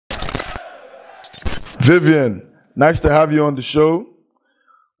Vivian, nice to have you on the show.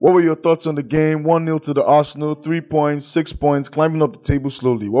 What were your thoughts on the game? 1-0 to the Arsenal, 3 points, 6 points, climbing up the table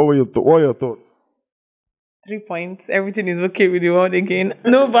slowly. What were your thoughts? 3 points. Everything is okay with the world again.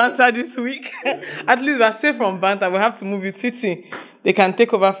 No banter this week. At least we're safe from banter. We have to move with City. They can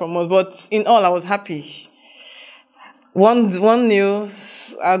take over from us. But in all, I was happy.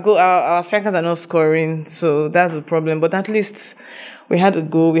 1-0. Our strikers are not scoring, so that's the problem. But at least we had a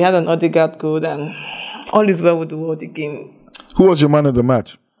goal. We had an Odegaard goal, and all is well with the world again. Who was your man of the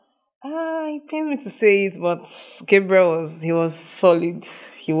match? It pains me to say it, but Gabriel was solid.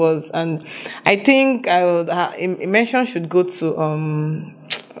 He was, and I think mention should go to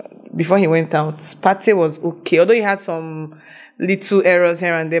before he went out. Partey was okay, although he had some little errors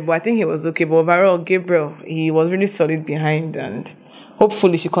here and there, but I think he was okay. But overall, Gabriel, he was really solid behind, and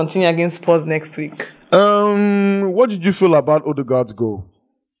hopefully she continue against Spurs next week. What did you feel about Odegaard's goal?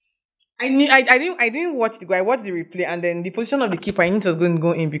 I didn't watch the goal. I watched the replay, and then the position of the keeper, I knew it was going to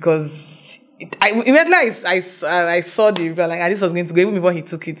go in because immediately I saw the replay, like this was going to go even before he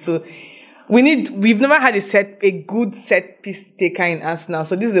took it. So we've never had a good set piece taker in Arsenal.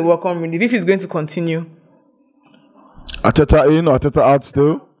 So this is a welcome relief if he's going to continue. Arteta in or Arteta out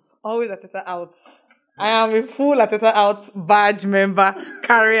still? Always Arteta out. I am a full Arteta out badge member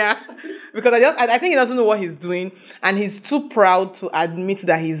carrier. Because I think he doesn't know what he's doing, and he's too proud to admit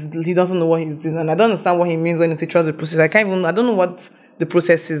that he doesn't know what he's doing, and I don't understand what he means when he says trust the process. I don't know what the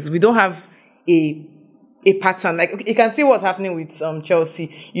process is. We don't have a pattern. Like you can see what's happening with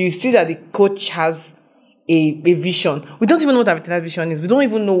Chelsea. You see that the coach has a vision. We don't even know what Arteta's vision is. We don't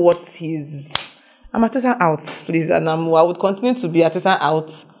even know what his. I'm Arteta out, please, and I would continue to be Arteta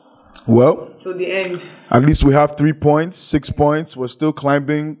out. Well, to the end. At least we have 3 points, 6 points. We're still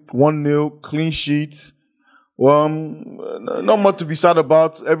climbing. 1-0, clean sheet. Not much to be sad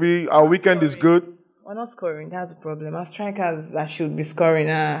about. Our weekend is good. We're not scoring. That's the problem. Our strikers that should be scoring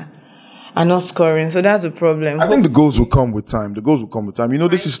are not scoring. So that's the problem. I think the goals will come with time. You know,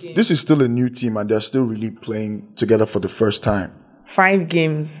 this is still a new team, and they're still really playing together for the first time. 5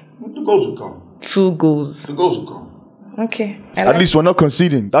 games. The goals will come. 2 goals. The goals will come. Okay. At least we're not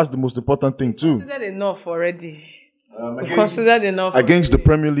conceding. That's the most important thing too. Considered enough already. Considered enough against the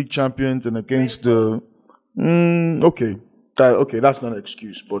Premier League champions and against the. Okay, that's not an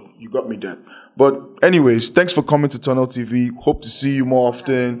excuse, but you got me there. But anyways, thanks for coming to Tunnel TV. Hope to see you more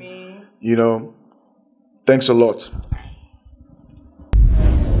often. You know, thanks a lot.